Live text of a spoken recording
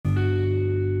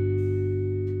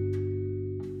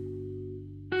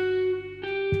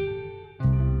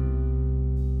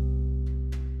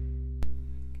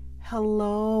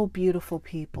Hello, beautiful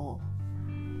people.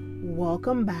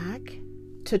 Welcome back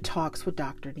to Talks with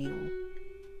Dr. Neil.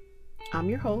 I'm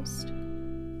your host,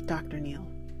 Dr. Neil.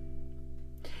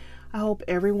 I hope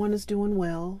everyone is doing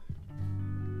well.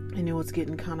 I know it's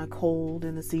getting kind of cold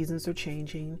and the seasons are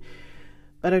changing,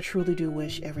 but I truly do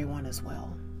wish everyone is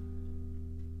well.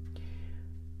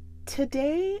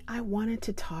 Today, I wanted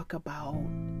to talk about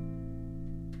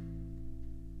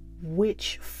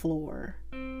which floor,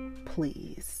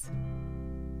 please.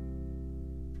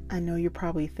 I know you're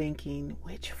probably thinking,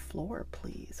 which floor,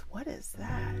 please? What is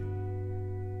that?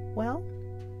 Well,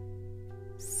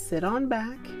 sit on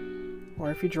back,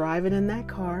 or if you're driving in that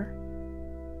car,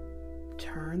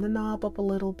 turn the knob up a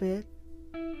little bit,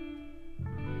 and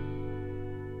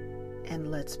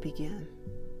let's begin.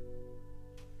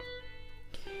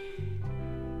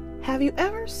 Have you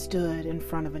ever stood in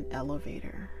front of an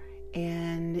elevator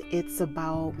and it's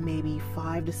about maybe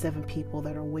 5 to 7 people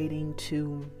that are waiting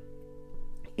to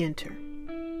enter?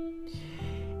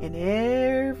 And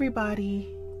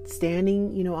everybody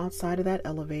standing, outside of that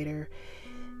elevator,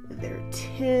 they're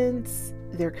tense,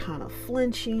 they're kind of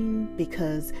flinching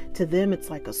because to them it's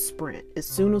like a sprint. As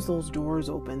soon as those doors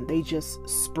open, they just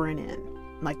sprint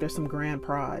in like there's some grand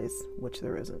prize, which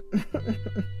there isn't.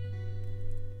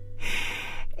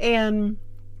 And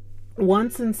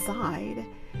once inside,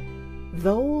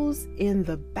 those in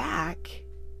the back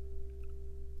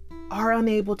are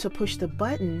unable to push the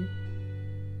button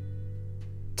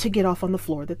to get off on the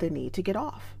floor that they need to get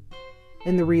off.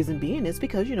 And the reason being is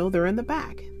because, they're in the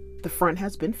back. The front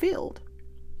has been filled.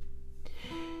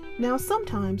 Now,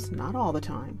 sometimes, not all the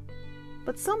time,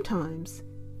 but sometimes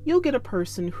you'll get a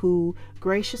person who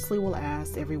graciously will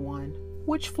ask everyone,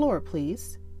 which floor,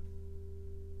 please?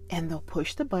 And they'll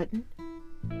push the button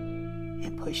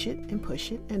and push it,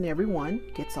 and everyone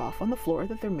gets off on the floor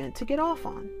that they're meant to get off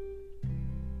on.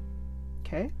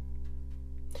 Okay?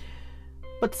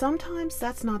 But sometimes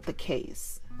that's not the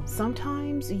case.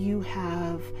 Sometimes you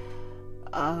have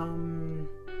a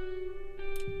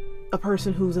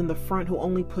person who's in the front who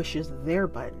only pushes their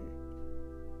button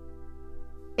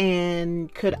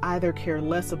and could either care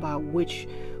less about which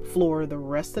floor the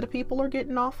rest of the people are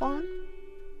getting off on,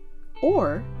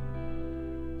 or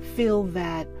feel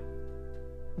that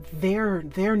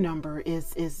their number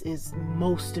is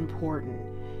most important,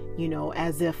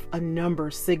 as if a number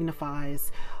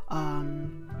signifies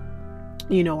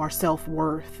our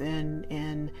self-worth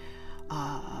and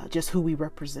just who we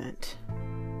represent.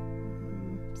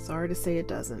 Sorry to say it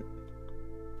doesn't.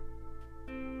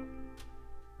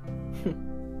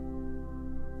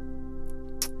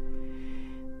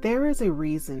 There is a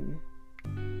reason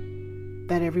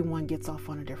that everyone gets off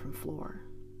on a different floor.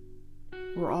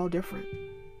 We're all different.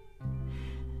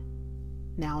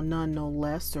 Now, none no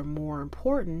less or more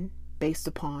important based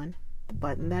upon the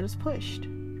button that is pushed.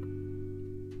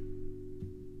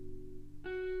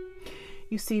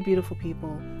 You see, beautiful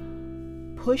people,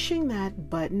 pushing that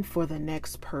button for the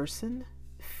next person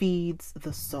feeds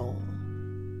the soul.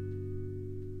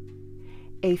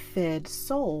 A fed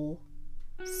soul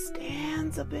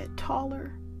stands a bit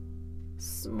taller,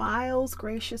 smiles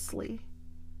graciously,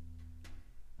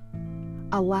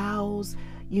 allows,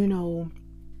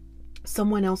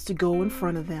 someone else to go in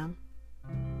front of them,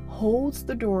 holds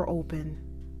the door open.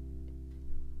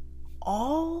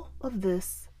 All of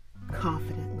this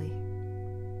confidently.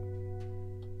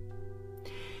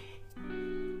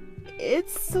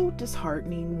 It's so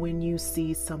disheartening when you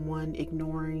see someone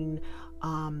ignoring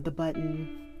the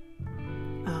button.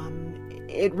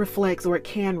 It reflects, or it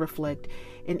can reflect,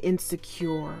 an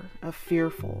insecure, a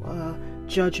fearful, a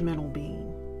judgmental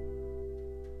being.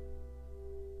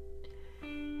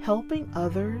 Helping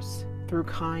others through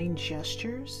kind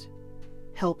gestures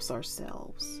helps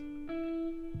ourselves,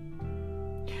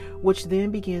 which then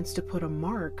begins to put a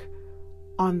mark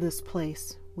on this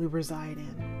place we reside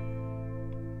in.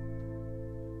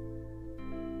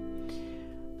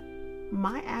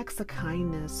 My acts of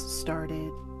kindness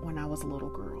started when I was a little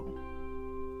girl.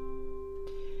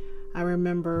 I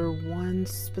remember one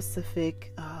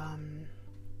specific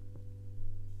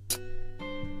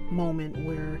moment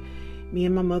where me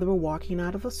and my mother were walking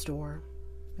out of a store.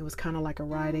 It was kind of like a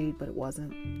Rite Aid, but it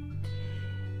wasn't.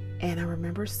 And I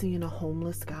remember seeing a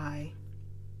homeless guy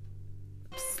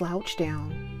slouch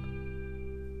down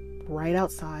right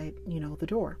outside, the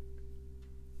door.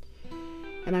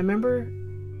 And I remember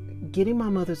getting my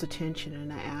mother's attention,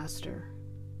 and I asked her,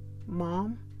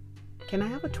 "Mom, can I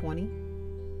have a 20?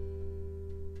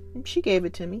 And she gave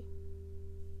it to me.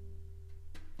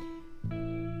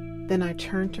 Then I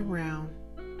turned around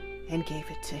and gave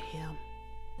it to him.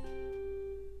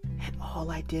 And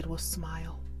all I did was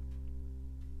smile.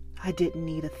 I didn't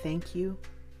need a thank you.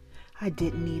 I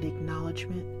didn't need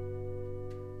acknowledgement.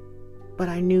 But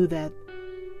I knew that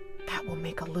that will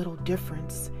make a little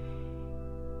difference,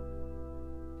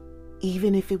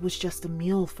 even if it was just a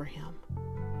meal for him.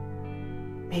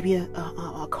 Maybe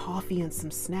a coffee and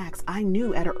some snacks. I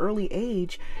knew at an early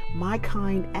age, my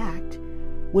kind act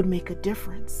would make a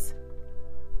difference.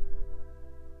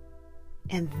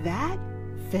 And that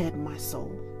fed my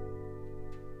soul.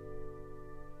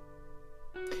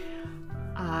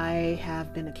 I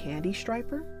have been a candy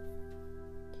striper,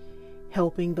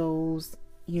 helping those,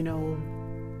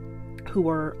 who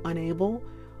are unable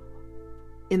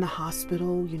in the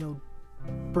hospital,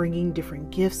 bringing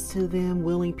different gifts to them,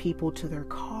 wheeling people to their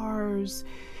cars,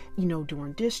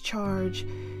 during discharge.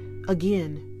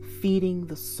 Again, feeding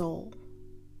the soul.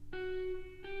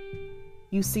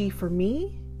 You see, for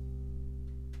me,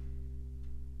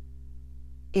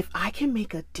 if I can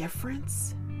make a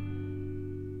difference,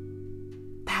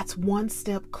 that's one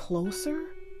step closer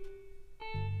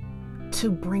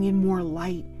to bringing more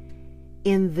light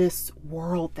in this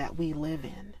world that we live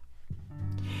in.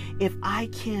 If I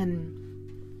can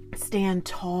stand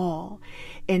tall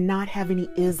and not have any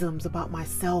isms about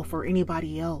myself or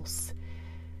anybody else,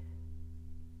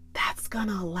 that's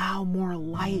gonna allow more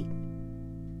light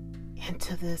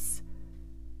into this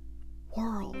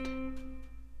world.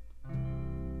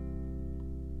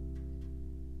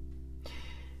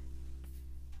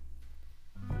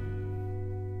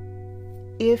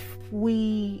 If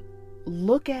we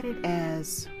look at it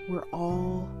as we're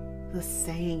all the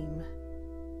same,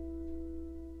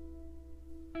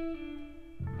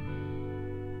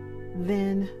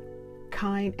 then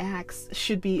kind acts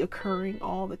should be occurring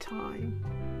all the time.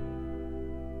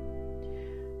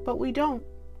 But we don't.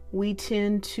 We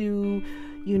tend to,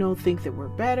 think that we're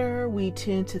better. We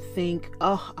tend to think,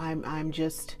 I'm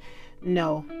just,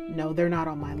 no, they're not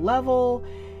on my level.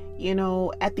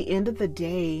 At the end of the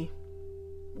day,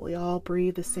 we all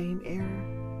breathe the same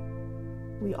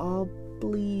air. We all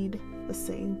bleed the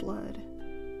same blood.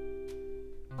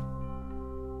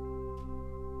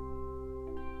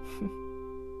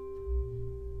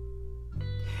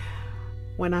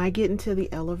 When I get into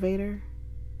the elevator,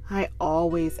 I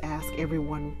always ask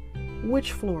everyone,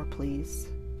 which floor, please?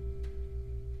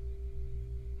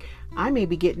 I may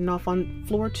be getting off on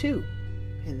floor 2,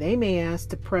 and they may ask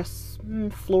to press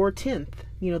floor 10th,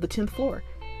 the 10th floor.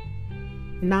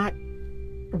 Not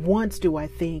once do I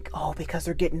think, because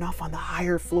they're getting off on the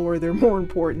higher floor, they're more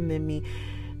important than me.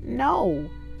 No.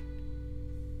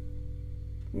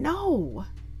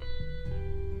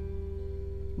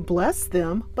 Bless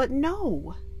them, but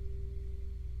no.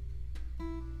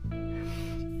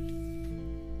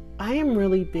 I am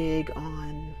really big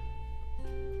on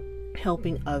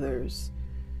helping others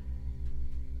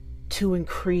to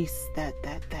increase that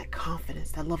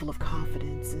confidence, that level of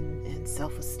confidence and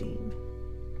self-esteem.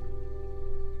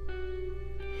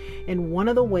 And one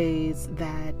of the ways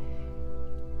that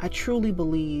I truly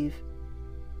believe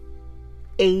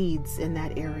aids in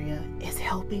that area is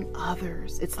helping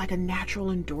others. It's like a natural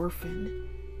endorphin.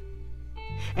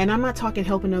 And I'm not talking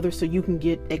helping others so you can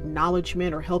get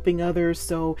acknowledgement, or helping others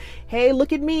so, hey,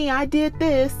 look at me, I did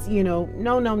this,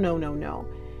 no.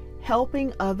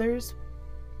 Helping others,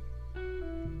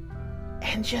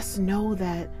 and just know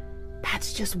that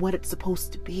that's just what it's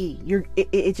supposed to be.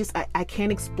 I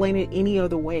can't explain it any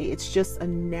other way. It's just a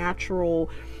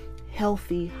natural,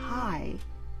 healthy high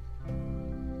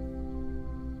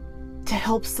to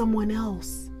help someone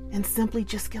else and simply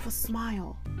just give a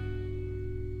smile.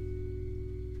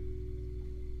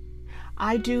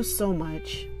 I do so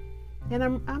much, and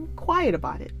I'm quiet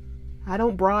about it. I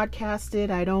don't broadcast it.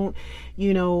 I don't,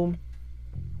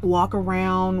 walk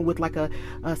around with like a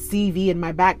CV in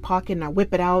my back pocket and I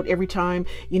whip it out every time,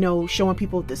 showing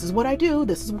people this is what I do,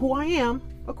 this is who I am.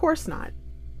 Of course not.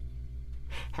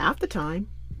 Half the time,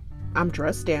 I'm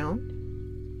dressed down,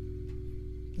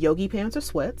 yogi pants or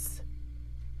sweats,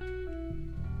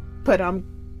 but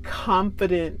I'm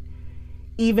confident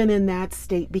even in that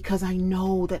state, because I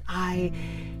know that I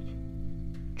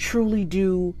truly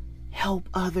do help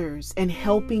others, and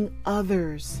helping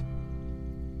others.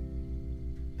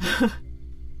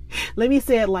 Let me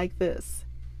say it like this.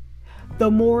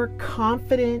 The more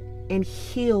confident and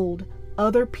healed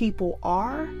other people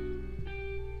are,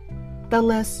 the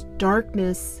less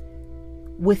darkness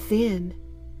within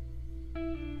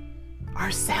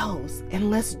ourselves and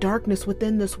less darkness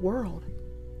within this world.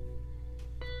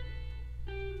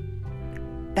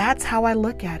 That's how I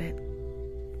look at it.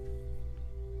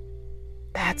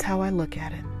 That's how I look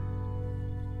at it.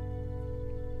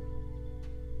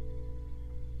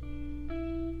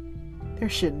 There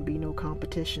shouldn't be no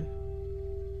competition.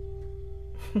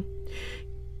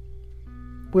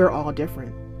 We're all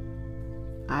different.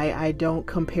 I don't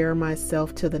compare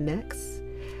myself to the next.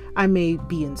 I may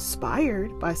be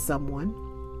inspired by someone,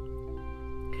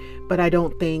 but I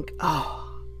don't think,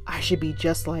 oh, I should be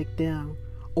just like them,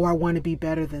 or I want to be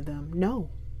better than them. No.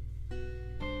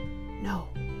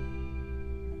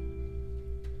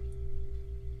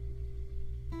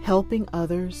 Helping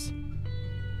others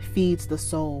feeds the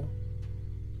soul.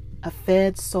 A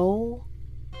fed soul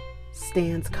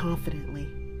stands confidently.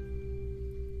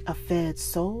 A fed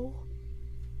soul,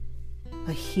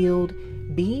 a healed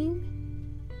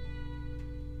being,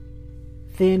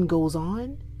 then goes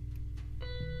on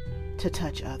to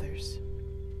touch others.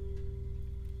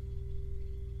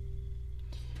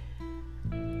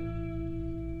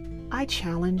 I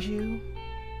challenge you,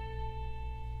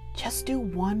 just do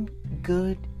one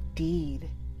good deed.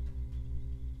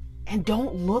 And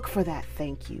don't look for that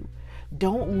thank you.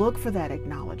 Don't look for that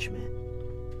acknowledgement.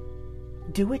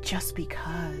 Do it just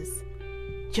because.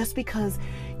 Just because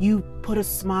you put a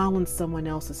smile on someone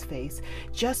else's face.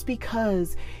 Just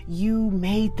because you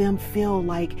made them feel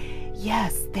like,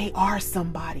 yes, they are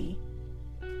somebody.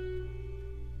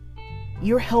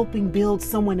 You're helping build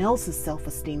someone else's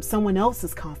self-esteem, someone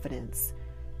else's confidence.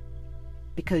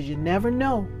 Because you never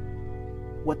know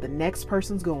what the next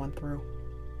person's going through.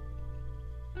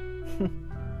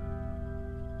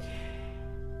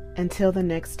 Until the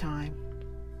next time,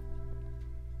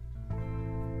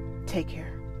 take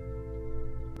care.